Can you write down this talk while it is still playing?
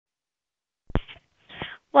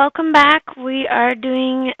Welcome back. We are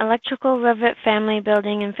doing Electrical Revit Family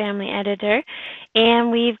Building and Family Editor, and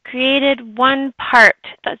we've created one part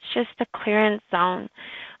that's just the clearance zone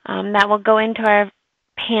that will go into our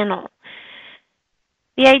panel.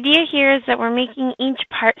 The idea here is that we're making each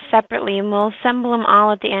part separately, and we'll assemble them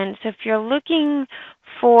all at the end. So if you're looking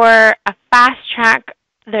for a fast track,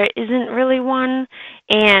 there isn't really one,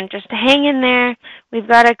 and just to hang in there, we've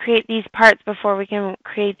got to create these parts before we can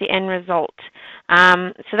create the end result.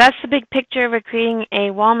 So that's the big picture. We're creating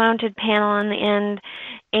a wall-mounted panel on the end,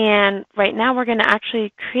 and right now we're going to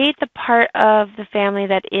actually create the part of the family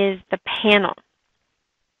that is the panel.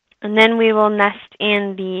 And then we will nest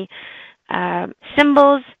in the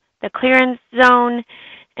symbols, the clearance zone,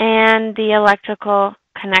 and the electrical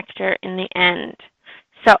connector in the end.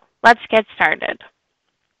 So let's get started.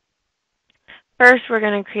 First, we're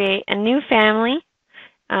going to create a new family,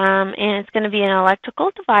 and it's going to be an electrical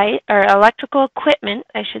device, or electrical equipment,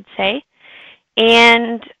 I should say.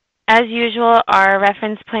 And as usual, our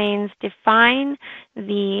reference planes define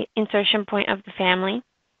the insertion point of the family.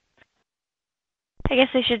 I guess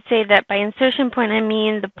I should say that by insertion point, I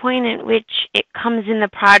mean the point at which it comes in the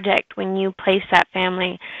project when you place that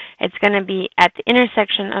family. It's going to be at the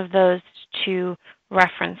intersection of those two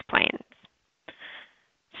reference planes.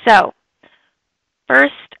 So,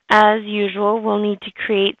 first, as usual, we'll need to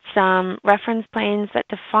create some reference planes that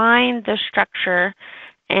define the structure,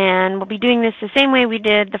 and we'll be doing this the same way we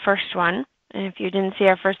did the first one. And if you didn't see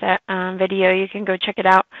our first video, you can go check it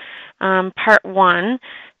out, part 1.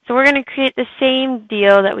 So we're going to create the same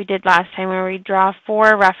deal that we did last time, where we draw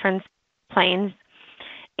 4 reference planes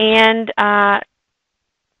and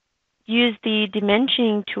use the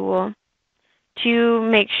dimensioning tool to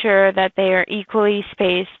make sure that they are equally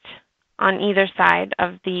spaced on either side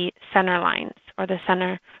of the center lines, or the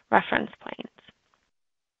center reference planes.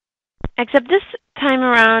 Except this time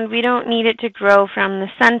around, we don't need it to grow from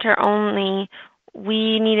the center only.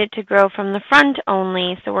 We need it to grow from the front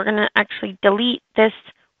only, so we're going to actually delete this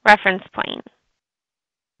reference plane.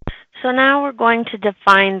 So now we're going to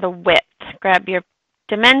define the width. Grab your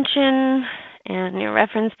dimension and your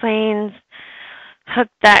reference planes, hook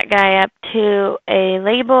that guy up to a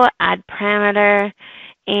label, add parameter,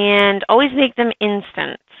 and always make them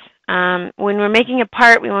instants. When we're making a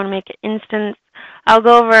part, we want to make it instants. I'll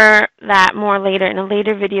go over that more later in a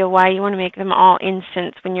later video, why you want to make them all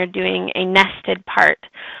instants when you're doing a nested part.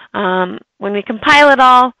 When we compile it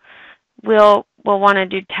all, we'll want to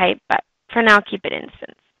do type, but for now, keep it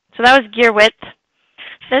instants. So that was gear width.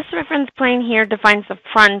 This reference plane here defines the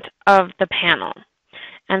front of the panel.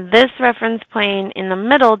 And this reference plane in the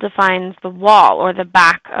middle defines the wall, or the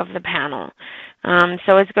back of the panel.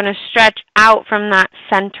 So it's going to stretch out from that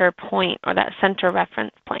center point, or that center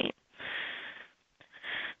reference plane.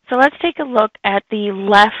 So let's take a look at the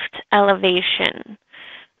left elevation.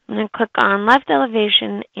 I'm going to click on left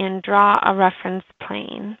elevation and draw a reference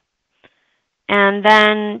plane. And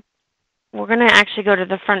then we're going to actually go to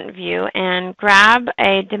the front view and grab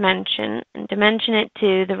a dimension and dimension it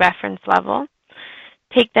to the reference level.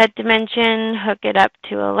 Take that dimension, hook it up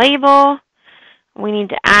to a label. We need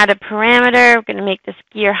to add a parameter. We're going to make this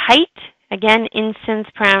gear height. Again, instance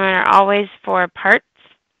parameter always for parts.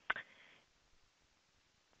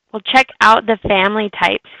 We'll check out the family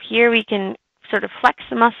types. Here we can sort of flex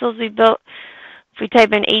the muscles we built. If we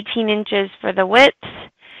type in 18 inches for the width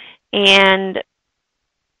and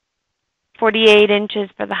 48 inches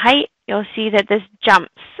for the height, you'll see that this jumps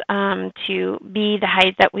to be the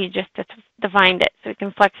height that we just defined it, so we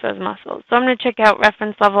can flex those muscles. So I'm going to check out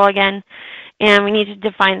reference level again, and we need to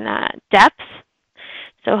define the depth.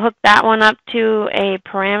 So hook that one up to a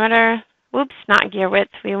parameter. Whoops, not gear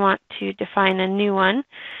width. We want to define a new one.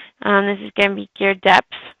 This is going to be gear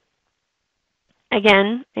depth.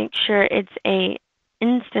 Again, make sure it's a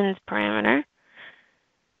instance parameter.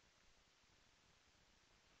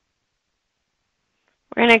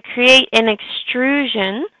 We're going to create an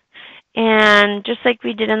extrusion, and just like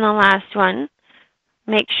we did in the last one,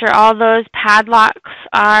 make sure all those padlocks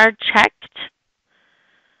are checked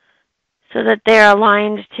so that they're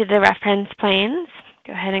aligned to the reference planes.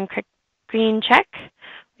 Go ahead and click green check.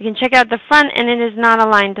 We can check out the front, and it is not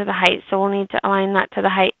aligned to the height, so we'll need to align that to the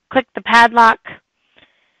height. Click the padlock,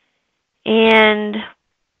 and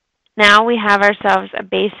now we have ourselves a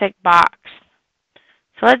basic box.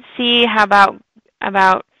 So let's see how about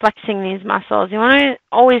flexing these muscles. You want to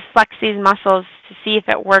always flex these muscles to see if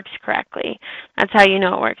it works correctly. That's how you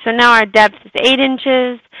know it works. So now our depth is 8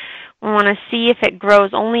 inches. We want to see if it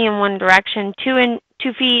grows only in one direction.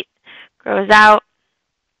 2 feet grows out.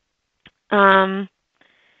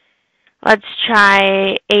 Let's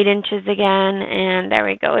try 8 inches again, and there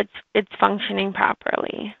we go. It's functioning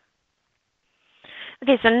properly.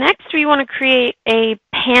 Okay, so next we want to create a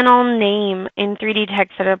panel name in 3D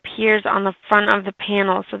text that appears on the front of the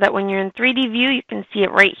panel so that when you're in 3D view, you can see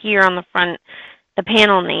it right here on the front, the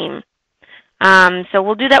panel name. So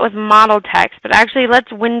we'll do that with model text, but actually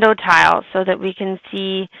let's window tile so that we can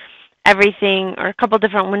see everything or a couple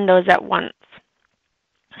different windows at once.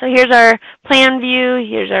 So here's our plan view.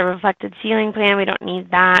 Here's our reflected ceiling plan. We don't need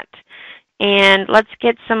that. And let's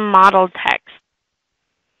get some model text.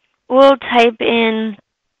 We'll type in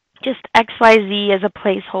just XYZ as a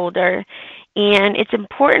placeholder. And it's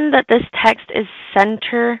important that this text is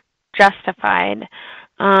center justified,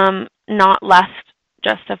 not left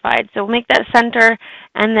justified. So we'll make that center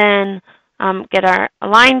and then get our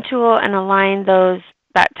align tool and align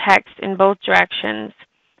that text in both directions.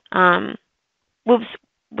 Whoops,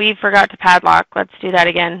 we forgot to padlock. Let's do that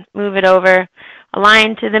again. Move it over,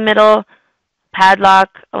 align to the middle, padlock,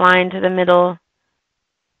 align to the middle,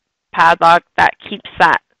 padlock. That keeps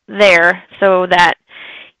that there so that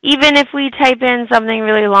even if we type in something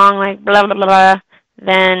really long like blah, blah, blah, blah,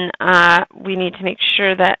 then we need to make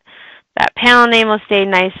sure that that panel name will stay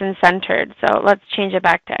nice and centered. So let's change it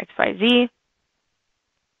back to XYZ.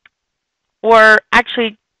 Or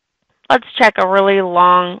actually, let's check a really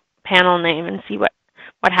long panel name and see what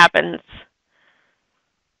happens.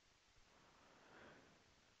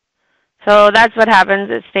 So that's what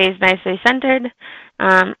happens. It stays nicely centered.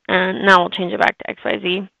 And now we'll change it back to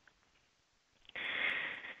XYZ.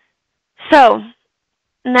 So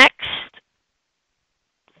next,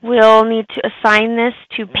 we'll need to assign this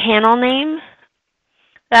to panel name.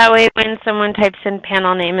 That way, when someone types in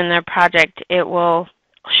panel name in their project, it will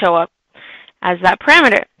show up as that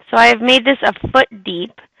parameter. So I've made this a foot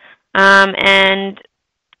deep, and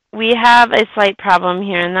we have a slight problem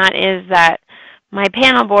here, and that is that my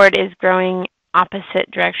panel board is growing opposite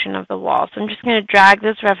direction of the wall. So I'm just going to drag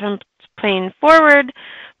this reference plane forward,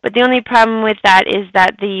 but the only problem with that is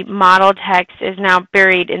that the model text is now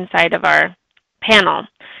buried inside of our panel.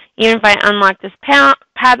 Even if I unlock this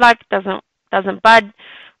padlock, it doesn't bud.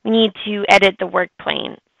 We need to edit the work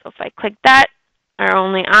plane. So if I click that, our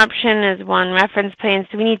only option is one reference plane,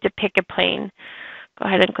 so we need to pick a plane. Go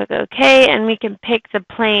ahead and click OK, and we can pick the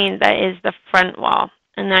plane that is the front wall.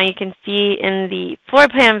 And now you can see in the floor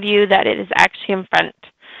plan view that it is actually in front.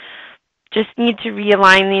 Just need to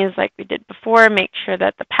realign these like we did before, make sure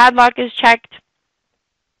that the padlock is checked,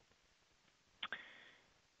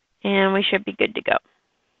 and we should be good to go.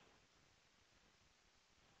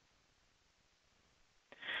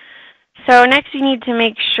 So next we need to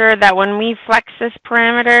make sure that when we flex this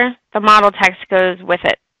parameter, the model text goes with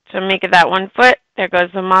it. So make it that 1 foot, there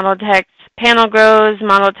goes the model text, panel grows,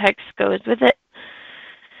 model text goes with it.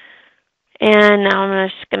 And now I'm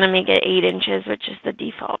just going to make it 8 inches, which is the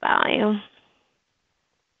default value.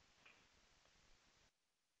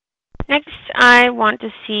 Next, I want to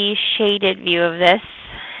see shaded view of this,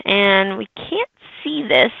 and we can't see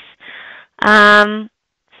this.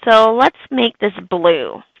 So let's make this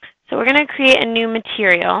blue. So we're going to create a new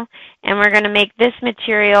material, and we're going to make this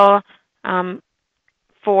material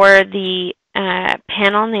for the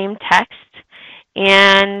panel name text.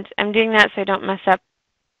 And I'm doing that so I don't mess up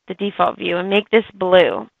the default view, and make this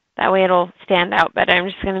blue. That way it'll stand out better. I'm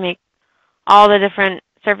just going to make all the different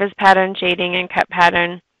surface pattern, shading, and cut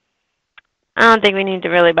pattern. I don't think we need to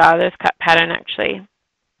really bother this cut pattern actually.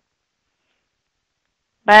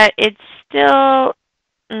 But it's still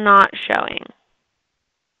not showing.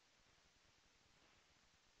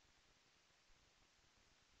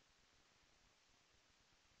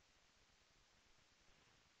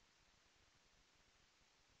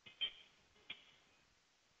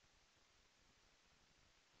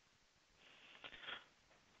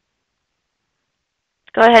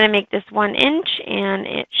 Go ahead and make this 1 inch, and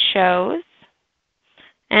it shows.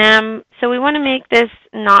 So we want to make this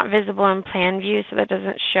not visible in plan view so that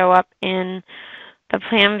doesn't show up in the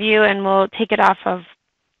plan view, and we'll take it off of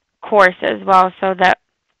coarse as well so that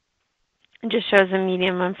it just shows a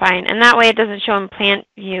medium and fine. And that way it doesn't show in plan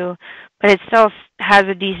view, but it still has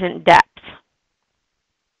a decent depth.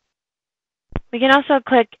 We can also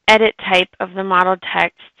click Edit Type of the model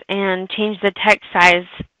text and change the text size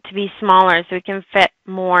to be smaller so we can fit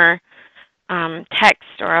more text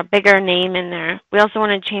or a bigger name in there. We also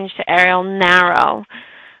want to change to Arial Narrow.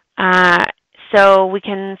 So we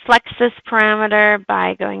can flex this parameter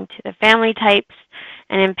by going to the family types,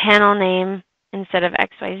 and in panel name, instead of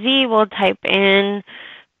XYZ, we'll type in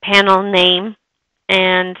panel name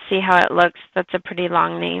and see how it looks. That's a pretty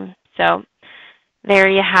long name. So there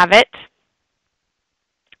you have it.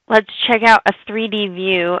 let's check out a 3D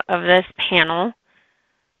view of this panel.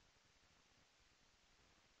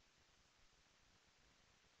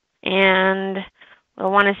 And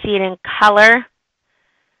we'll want to see it in color.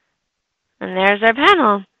 And there's our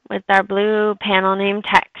panel with our blue panel name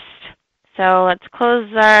text. So let's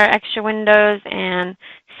close our extra windows and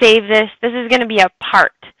save this. This is going to be a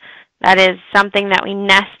part. That is something that we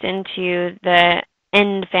nest into the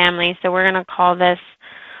end family. So we're going to call this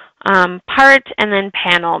part and then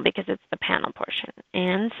panel because it's the panel portion.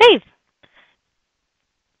 And save.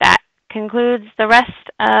 That concludes the rest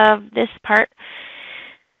of this part.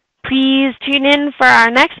 Please tune in for our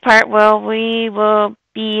next part where we will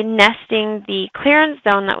be nesting the clearance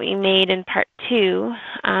zone that we made in part 2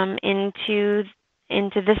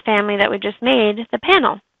 into this family that we just made, the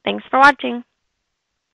panel. Thanks for watching.